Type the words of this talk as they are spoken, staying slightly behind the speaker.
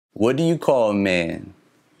What do you call a man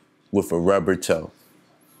with a rubber toe?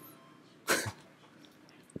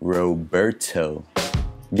 Roberto.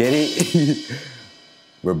 Get it?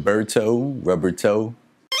 Roberto, rubber toe.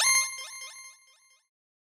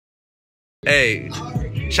 Hey,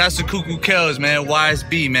 shouts to Cuckoo Kells, man.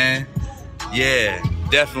 YSB, man. Yeah,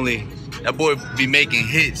 definitely. That boy be making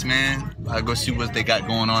hits, man. I'll go see what they got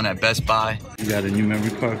going on at Best Buy. You got a new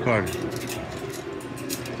memory card, Carter.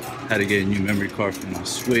 Had to get a new memory card for my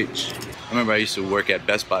Switch. I remember I used to work at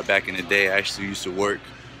Best Buy back in the day. I actually used to work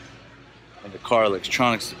in the car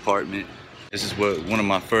electronics department. This is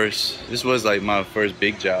this was like my first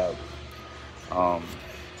big job. And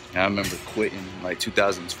I remember quitting like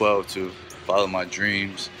 2012 to follow my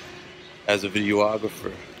dreams as a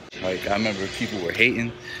videographer. Like, I remember people were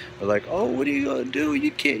hating. They're like, oh, what are you gonna do? You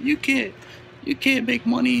can't make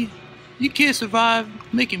money. You can't survive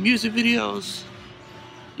making music videos.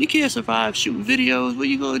 You can't survive shooting videos. What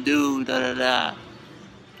you gonna do? Da da da.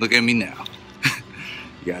 Look at me now.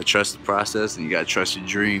 You gotta trust the process and you gotta trust your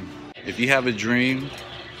dream. If you have a dream,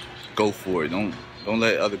 go for it. Don't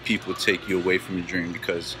let other people take you away from your dream,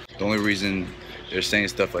 because the only reason they're saying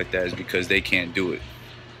stuff like that is because they can't do it.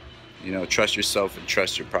 You know, trust yourself and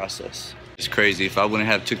trust your process. It's crazy. If I wouldn't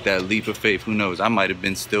have took that leap of faith, who knows? I might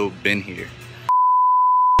have still been here.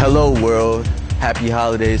 Hello world. Happy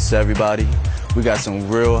holidays to everybody. We got some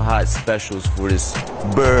real hot specials for this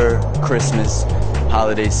Christmas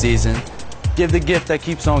holiday season. Give the gift that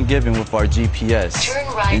keeps on giving with our GPS.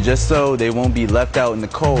 Right. And just so they won't be left out in the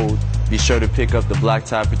cold, be sure to pick up the black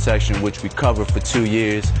tie protection, which we cover for 2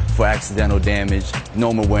 years for accidental damage,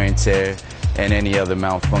 normal wear and tear, and any other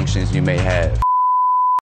malfunctions you may have.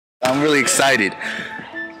 I'm really excited.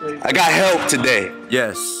 I got help today.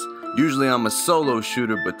 Yes, usually I'm a solo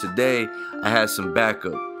shooter, but today I had some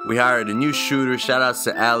backup. We hired a new shooter. Shout outs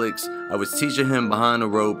to Alex. I was teaching him behind the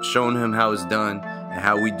rope, showing him how it's done and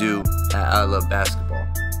how we do at I Love Basketball.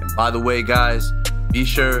 And by the way, guys, be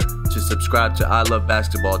sure to subscribe to I Love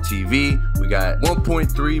Basketball TV. We got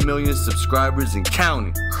 1.3 million subscribers and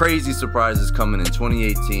counting. Crazy surprises coming in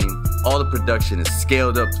 2018. All the production is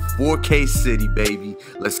scaled up to 4K City, baby.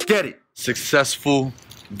 Let's get it. Successful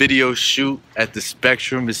video shoot at the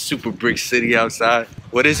Spectrum in Super Brick City outside.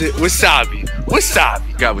 What is it? Wasabi.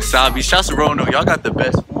 Wasabi. Got Wasabi. Shouts to Roanoke. Y'all got the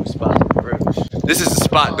best food spots in the world. This is the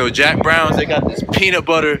spot though. Jack Brown's. They got this peanut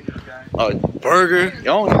butter burger.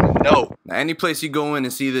 Y'all don't even know. Now, any place you go in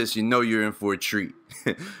and see this, you know you're in for a treat.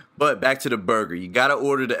 But back to the burger. You gotta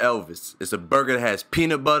order the Elvis. It's a burger that has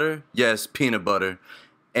peanut butter. Yes, peanut butter.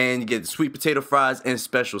 And you get the sweet potato fries and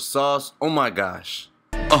special sauce. Oh my gosh.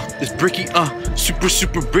 It's bricky,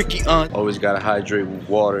 super bricky, Always gotta hydrate with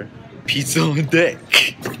water. Pizza on deck.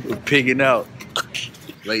 We're pigging out.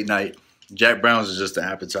 Late night. Jack Brown's is just an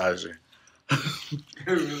appetizer. It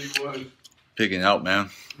really was. Pigging out, man.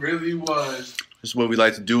 Really was. This is what we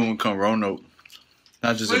like to do when we come Roanoke.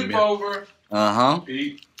 Not just sleep over.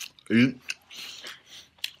 Eat.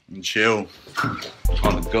 And chill.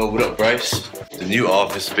 On the go. What up, Bryce? The new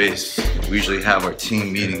office space. We usually have our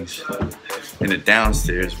team meetings in the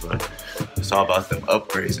downstairs, but it's all about them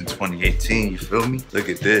upgrades in 2018, you feel me? Look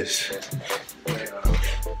at this.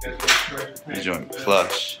 This joint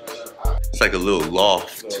plush. It's like a little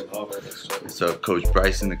loft. What's up, Coach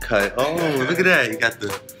Bryce in the cut? Oh, look at that. You got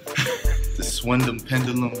the Swindon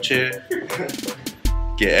pendulum chair.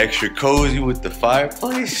 Get extra cozy with the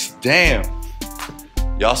fireplace. Damn.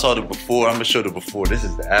 Y'all saw the before. I'm gonna show the before. This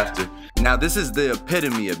is the after. Now this is the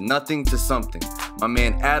epitome of nothing to something. My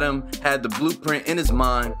man Adam had the blueprint in his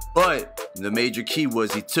mind, but the major key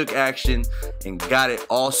was he took action and got it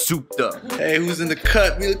all souped up. Hey, who's in the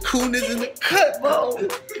cut? Mila Kuhn is in the cut, bro.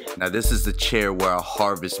 Now this is the chair where I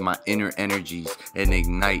harvest my inner energies and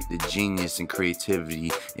ignite the genius and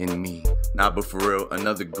creativity in me. Nah, but for real,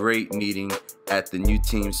 another great meeting at the new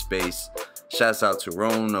team space. Shouts out to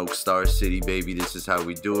Roanoke, Star City, baby. This is how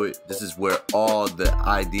we do it. This is where all the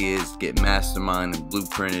ideas get masterminded and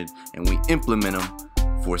blueprinted, and we implement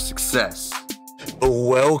them for success.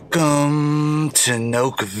 Welcome to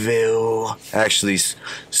Nokeville. Actually,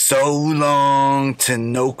 so long to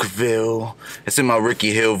Nokeville. It's in my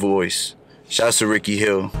Ricky Hill voice. Shouts to Ricky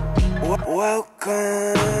Hill. Welcome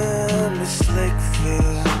to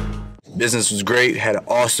Slickville. Business was great. Had an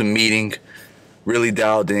awesome meeting. Really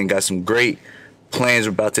dialed in, got some great plans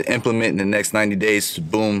we're about to implement in the next 90 days to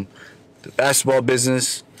boom the basketball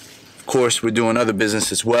business. Of course, we're doing other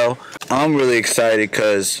business as well. I'm really excited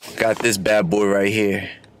because I got this bad boy right here,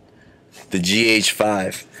 the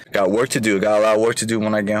GH5. Got work to do, got a lot of work to do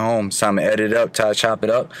when I get home. It's time to edit it up, chop it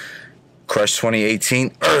up, crush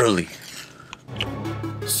 2018 early.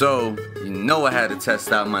 So, you know I had to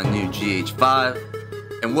test out my new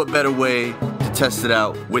GH5, and what better way to test it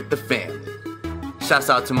out with the family. Shouts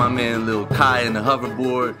out to my man Lil Kai in the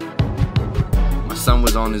hoverboard. My son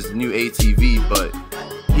was on his new ATV, but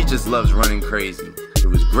he just loves running crazy. It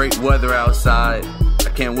was great weather outside. I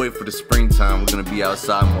can't wait for the springtime. We're gonna be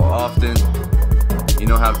outside more often. You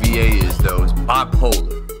know how VA is though, it's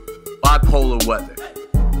bipolar. Bipolar weather.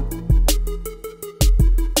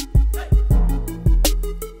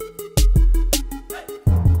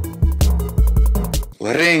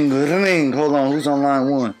 Ring. Hold on, who's on line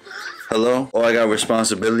one? Hello? Oh, I got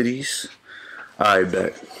responsibilities? Alright,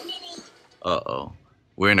 bet. Uh-oh.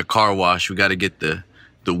 We're in a car wash. We gotta get the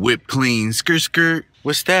whip clean. Skirt.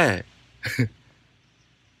 What's that?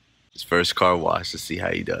 His first car wash. Let's see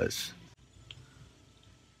how he does.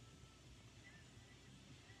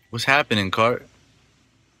 What's happening, Cart?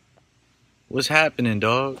 What's happening,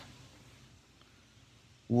 dog?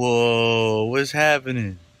 Whoa, what's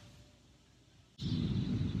happening?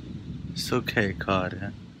 It's okay,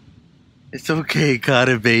 Carter. It's okay,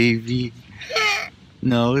 Carter, baby.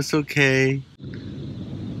 No, it's okay.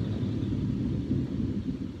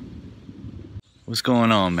 What's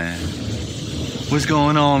going on, man? What's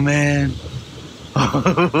going on, man?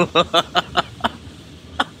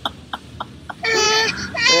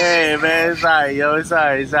 Hey, man, it's alright, yo. It's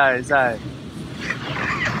alright. It's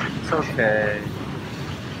okay.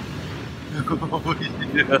 Oh,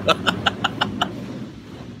 yeah.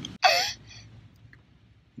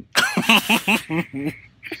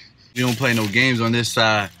 You don't play no games on this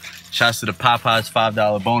side. Shouts to the Popeyes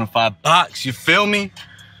 $5 bonafide box. You feel me?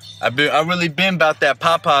 I really been about that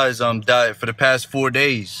Popeyes diet for the past 4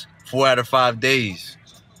 days. 4 out of 5 days.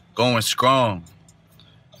 Going strong.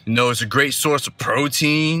 You know, it's a great source of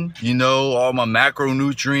protein, you know, all my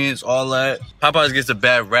macronutrients, all that. Popeyes gets a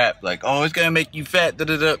bad rap, like, oh, it's gonna make you fat,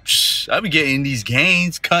 da-da-da. I be getting these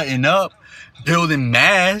gains, cutting up, building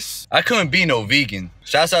mass. I couldn't be no vegan.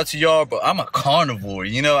 Shouts out to y'all, but I'm a carnivore,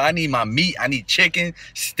 you know? I need my meat, I need chicken,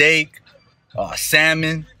 steak,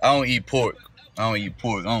 salmon. I don't eat pork. I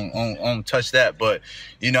don't touch that, but,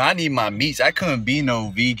 you know, I need my meats. I couldn't be no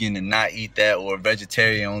vegan and not eat that, or a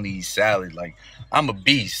vegetarian only eat salad. Like, I'm a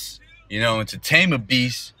beast, you know, and to tame a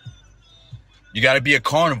beast, you gotta be a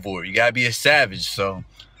carnivore. You gotta be a savage. So,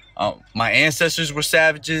 my ancestors were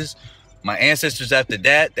savages. My ancestors after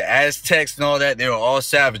that, the Aztecs and all that, they were all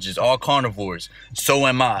savages, all carnivores. So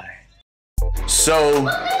am I. So,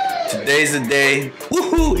 today's the day.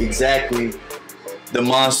 Woohoo! Exactly. The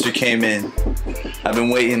monster came in. I've been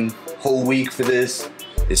waiting a whole week for this.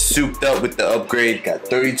 It's souped up with the upgrade. Got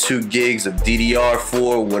 32 gigs of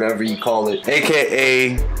DDR4, whatever you call it.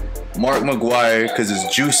 AKA Mark McGuire, because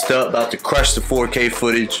it's juiced up, about to crush the 4K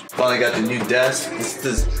footage. Finally got the new desk. This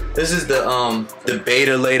is the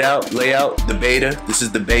beta layout. The beta. This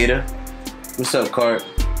is the beta. What's up, Cart?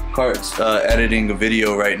 Cart's editing a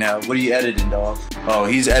video right now. What are you editing, dog? Oh,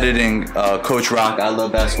 he's editing Coach Rock I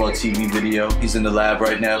Love Basketball TV video. He's in the lab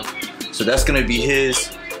right now. So that's gonna be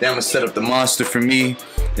his. Then I'm gonna set up the monster for me.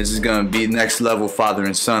 This is gonna be next level father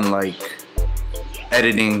and son, like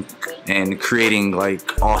editing and creating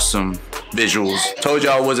like awesome visuals. Told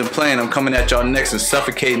y'all I wasn't playing. I'm coming at y'all next and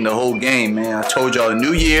suffocating the whole game, man. I told y'all,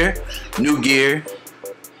 new year, new gear,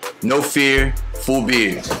 no fear, full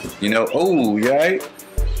beard. You know, oh, you alright?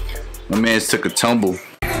 My man's took a tumble.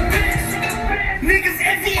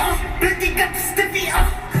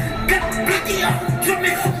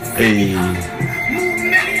 Hey,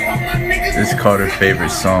 this is Carter's favorite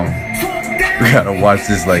song. We gotta watch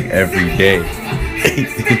this like every day.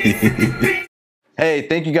 Hey,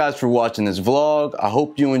 thank you guys for watching this vlog. I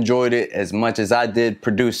hope you enjoyed it as much as I did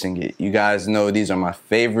producing it. You guys know these are my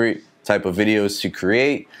favorite type of videos to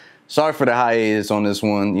create. Sorry for the hiatus on this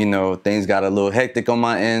one. You know, things got a little hectic on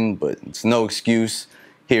my end, but it's no excuse.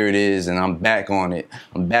 Here it is, and I'm back on it.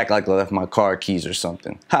 I'm back like I left my car keys or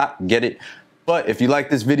something. Ha, get it? But if you like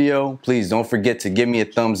this video, please don't forget to give me a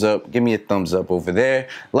thumbs up. Give me a thumbs up over there.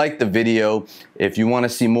 Like the video. If you want to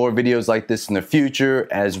see more videos like this in the future,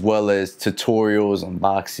 as well as tutorials,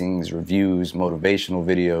 unboxings, reviews, motivational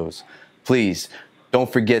videos, please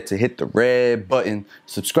don't forget to hit the red button,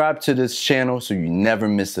 subscribe to this channel so you never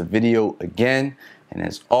miss a video again. And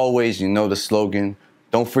as always, you know the slogan,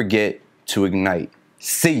 don't forget to ignite.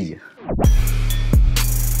 See ya.